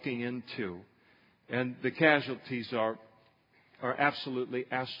walking into. And the casualties are absolutely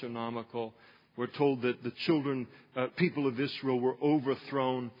astronomical. We're told that the people of Israel were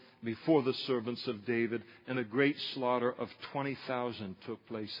overthrown before the servants of David, and a great slaughter of 20,000 took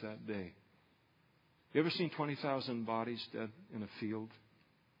place that day. You ever seen 20,000 bodies dead in a field?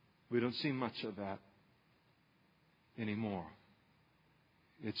 We don't see much of that anymore.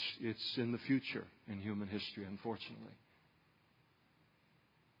 It's in the future in human history, unfortunately.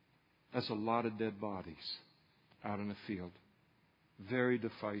 That's a lot of dead bodies out in the field. Very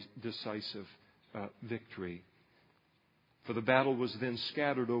decisive victory. For the battle was then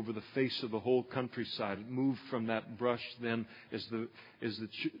scattered over the face of the whole countryside. It moved from that brush then as the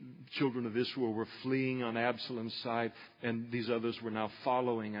children of Israel were fleeing on Absalom's side, and these others were now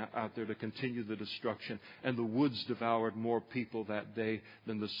following out there to continue the destruction. And the woods devoured more people that day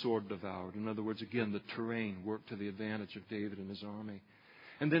than the sword devoured. In other words, again, the terrain worked to the advantage of David and his army.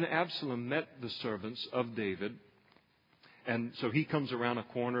 And then Absalom met the servants of David, And so he comes around a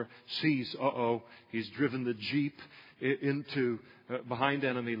corner, sees, he's driven the Jeep into behind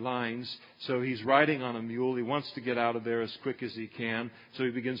enemy lines. So he's riding on a mule. He wants to get out of there as quick as he can. So he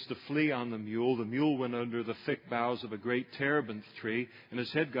begins to flee on the mule. The mule went under the thick boughs of a great terebinth tree, and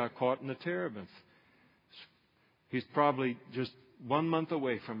his head got caught in the terebinth. He's probably just 1 month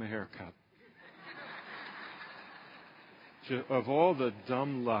away from a haircut. Of all the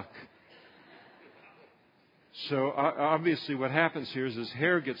dumb luck. So obviously what happens here is his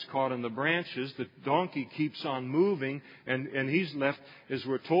hair gets caught in the branches. The donkey keeps on moving, and he's left, as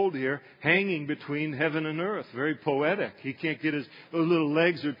we're told here, hanging between heaven and earth. Very poetic. He can't get those little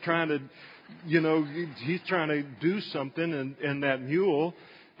legs are trying to, he's trying to do something, and that mule,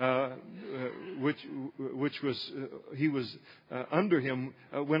 which was he was under him,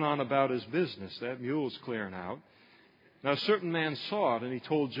 went on about his business. That mule's clearing out. Now, a certain man saw it, and he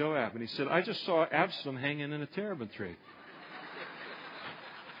told Joab, and he said, I just saw Absalom hanging in a terebinth tree.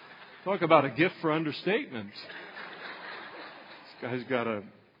 Talk about a gift for understatement. This guy's got a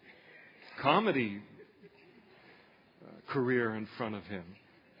comedy career in front of him.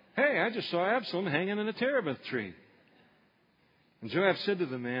 Hey, I just saw Absalom hanging in a terebinth tree. And Joab said to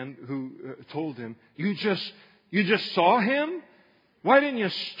the man who told him, You just saw him? Why didn't you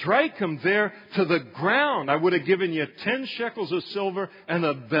strike him there to the ground? I would have given you 10 shekels of silver and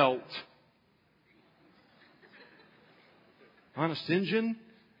a belt. Honest Injun?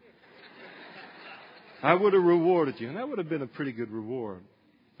 I would have rewarded you. And that would have been a pretty good reward.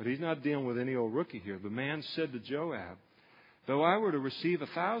 But he's not dealing with any old rookie here. The man said to Joab, Though I were to receive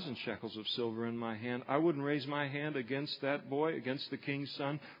 1,000 shekels of silver in my hand, I wouldn't raise my hand against that boy, against the king's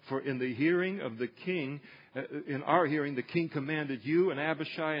son. For in the hearing of the king, in our hearing, the king commanded you and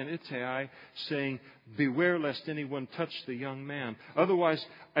Abishai and Ittai, saying, Beware lest anyone touch the young man. Otherwise,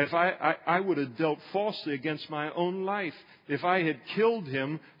 if I would have dealt falsely against my own life. If I had killed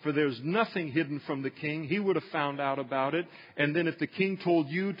him, for there's nothing hidden from the king, he would have found out about it. And then if the king told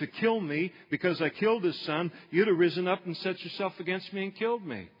you to kill me because I killed his son, you'd have risen up and set yourself against me and killed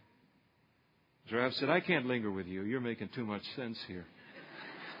me. Joab said, I can't linger with you. You're making too much sense here.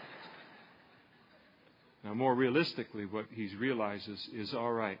 Now, more realistically, what he realizes is,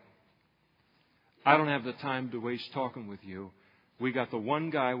 all right, I don't have the time to waste talking with you. We got the one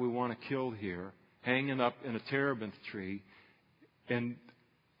guy we want to kill here, hanging up in a terebinth tree, and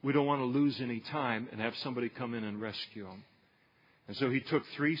we don't want to lose any time and have somebody come in and rescue him. And so he took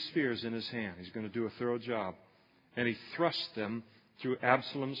 3 spears in his hand. He's going to do a thorough job. And he thrust them through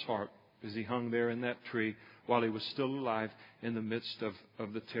Absalom's heart as he hung there in that tree while he was still alive in the midst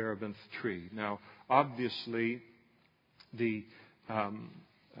of the terebinth tree. Now, obviously, the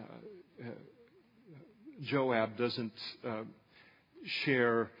Joab doesn't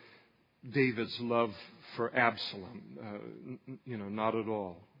share David's love for Absalom. Not at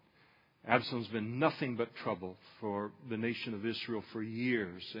all. Absalom's been nothing but trouble for the nation of Israel for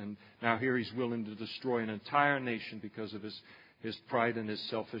years. And now here he's willing to destroy an entire nation because of his pride and his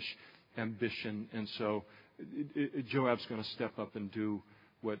selfish ambition. And so Joab's going to step up and do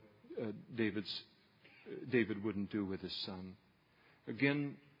what David wouldn't do with his son.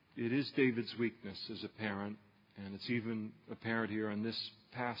 Again, it is David's weakness as a parent, and it's even apparent here in this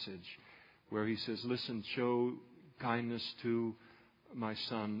passage where he says, listen, show kindness to my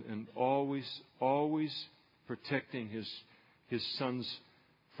son, and always protecting his sons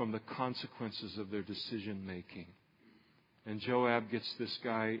from the consequences of their decision making. And Joab gets this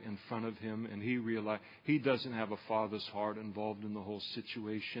guy in front of him, and he realizes he doesn't have a father's heart involved in the whole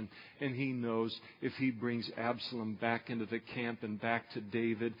situation. And he knows if he brings Absalom back into the camp and back to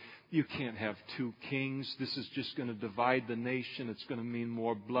David, you can't have 2 kings. This is just going to divide the nation. It's going to mean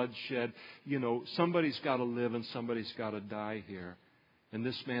more bloodshed. Somebody's got to live and somebody's got to die here. And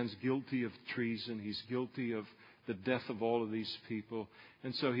this man's guilty of treason. He's guilty of the death of all of these people.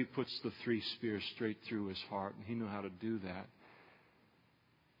 And so he puts the 3 spears straight through his heart. And he knew how to do that.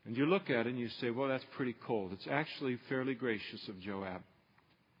 And you look at it and you say, well, that's pretty cold. It's actually fairly gracious of Joab,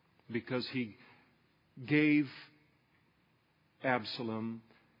 because he gave Absalom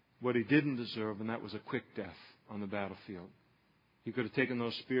what he didn't deserve, and that was a quick death on the battlefield. He could have taken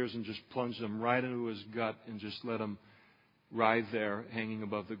those spears and just plunged them right into his gut and just let him writhe there hanging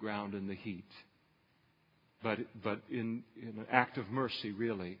above the ground in the heat. But in an act of mercy,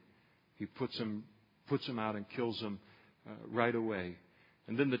 really, he puts him out and kills him right away.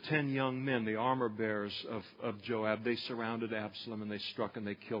 And then the 10 young men, the armor bearers of Joab, they surrounded Absalom and they struck and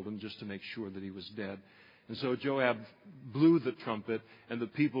they killed him just to make sure that he was dead. And so Joab blew the trumpet, and the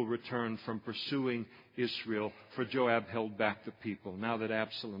people returned from pursuing Israel, for Joab held back the people. Now that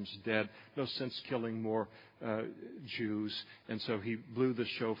Absalom's dead, no sense killing more Jews. And so he blew the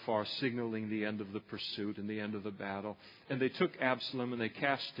shofar, signaling the end of the pursuit and the end of the battle. And they took Absalom and they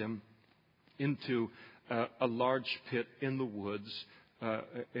cast him into a large pit in the woods,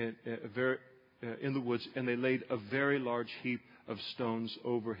 and they laid a very large heap of stones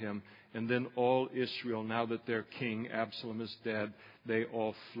over him. And then all Israel, now that their king Absalom is dead, they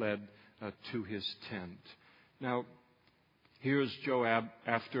all fled to his tent. Now, here's Joab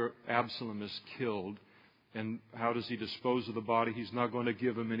after Absalom is killed. And how does he dispose of the body? He's not going to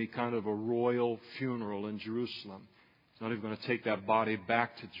give him any kind of a royal funeral in Jerusalem. He's not even going to take that body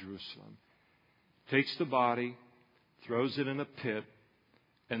back to Jerusalem. Takes the body, throws it in a pit,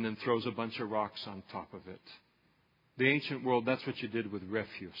 and then throws a bunch of rocks on top of it. The ancient world, that's what you did with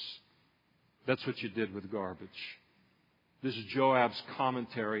refuse. That's what you did with garbage. This is Joab's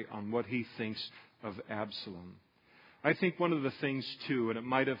commentary on what he thinks of Absalom. I think one of the things, too,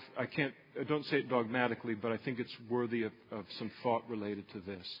 and I don't say it dogmatically, but I think it's worthy of some thought related to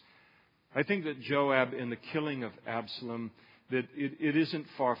this. I think that Joab, in the killing of Absalom, that it isn't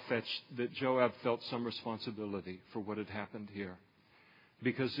far-fetched that Joab felt some responsibility for what had happened here.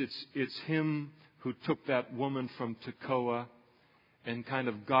 Because it's him who took that woman from Tekoa and kind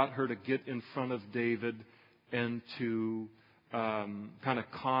of got her to get in front of David and to kind of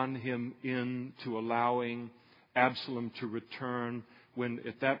con him into allowing Absalom to return, when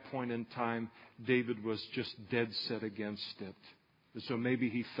at that point in time David was just dead set against it. And so maybe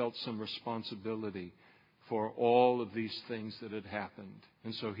he felt some responsibility for all of these things that had happened.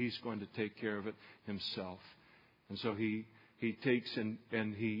 And so he's going to take care of it himself. And so he takes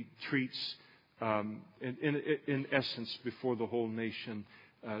and he treats, in essence, before the whole nation,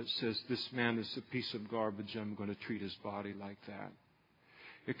 says, this man is a piece of garbage. I'm going to treat his body like that.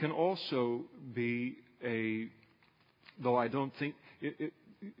 It can also be though I don't think,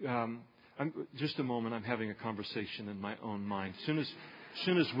 just a moment, I'm having a conversation in my own mind. As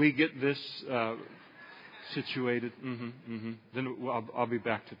soon as we get this situated, then I'll be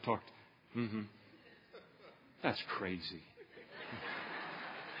back to talk. That's crazy.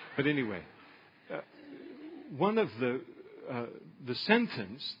 But anyway, one of the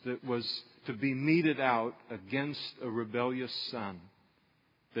sentence that was to be meted out against a rebellious son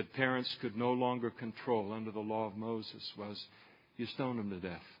that parents could no longer control under the law of Moses was, you stoned him to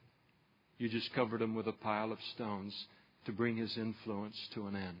death. You just covered him with a pile of stones to bring his influence to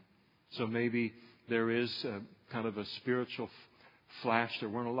an end. So maybe there is kind of a spiritual flash. There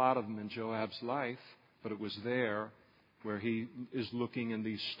weren't a lot of them in Joab's life, but it was there, where he is looking in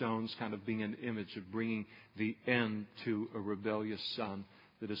these stones kind of being an image of bringing the end to a rebellious son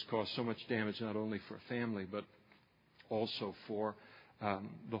that has caused so much damage, not only for a family, but also for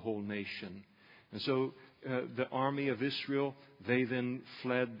the whole nation. And so the army of Israel, they then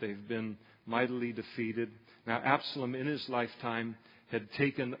fled. They've been mightily defeated. Now Absalom, in his lifetime, had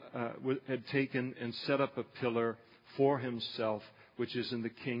taken and set up a pillar for himself, which is in the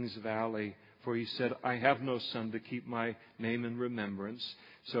King's Valley. For he said, I have no son to keep my name in remembrance.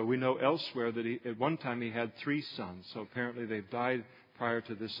 So we know elsewhere that at one time he had 3 sons. So apparently they've died prior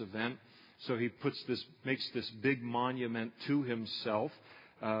to this event. So he makes this big monument to himself,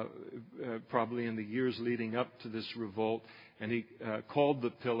 probably in the years leading up to this revolt. And he called the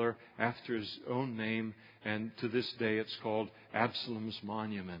pillar after his own name. And to this day it's called Absalom's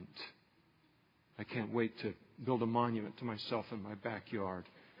Monument. I can't wait to build a monument to myself in my backyard.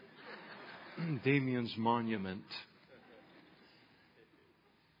 Damien's Monument.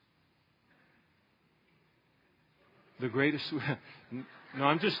 The greatest. No,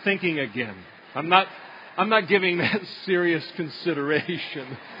 I'm just thinking again. I'm not giving that serious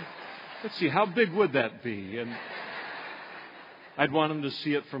consideration. Let's see, how big would that be? And I'd want them to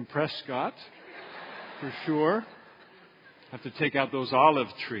see it from Prescott, for sure. Have to take out those olive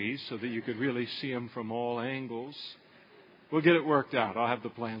trees so that you could really see them from all angles. We'll get it worked out. I'll have the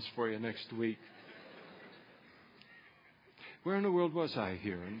plans for you next week. Where in the world was I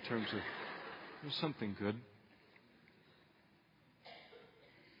here in terms of... There's something good.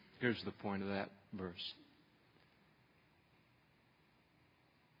 Here's the point of that verse.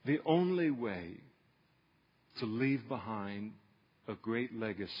 The only way to leave behind a great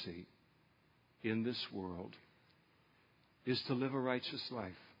legacy in this world is to live a righteous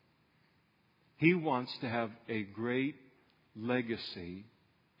life. He wants to have a great legacy.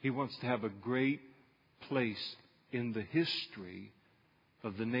 He wants to have a great place in the history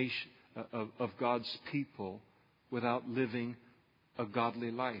of the nation, of God's people, without living a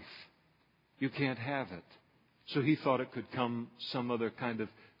godly life. You can't have it. So he thought it could come some other kind of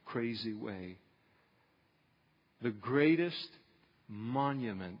crazy way. The greatest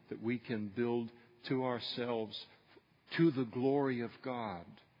monument that we can build to ourselves, to the glory of God,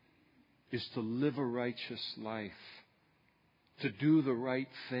 is to live a righteous life, to do the right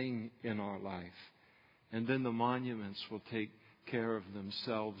thing in our life. And then the monuments will take care of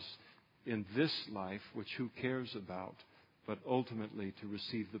themselves in this life, which who cares about, but ultimately to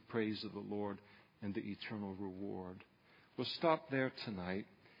receive the praise of the Lord and the eternal reward. We'll stop there tonight,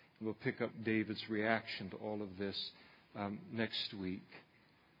 and we'll pick up David's reaction to all of this next week.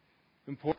 Important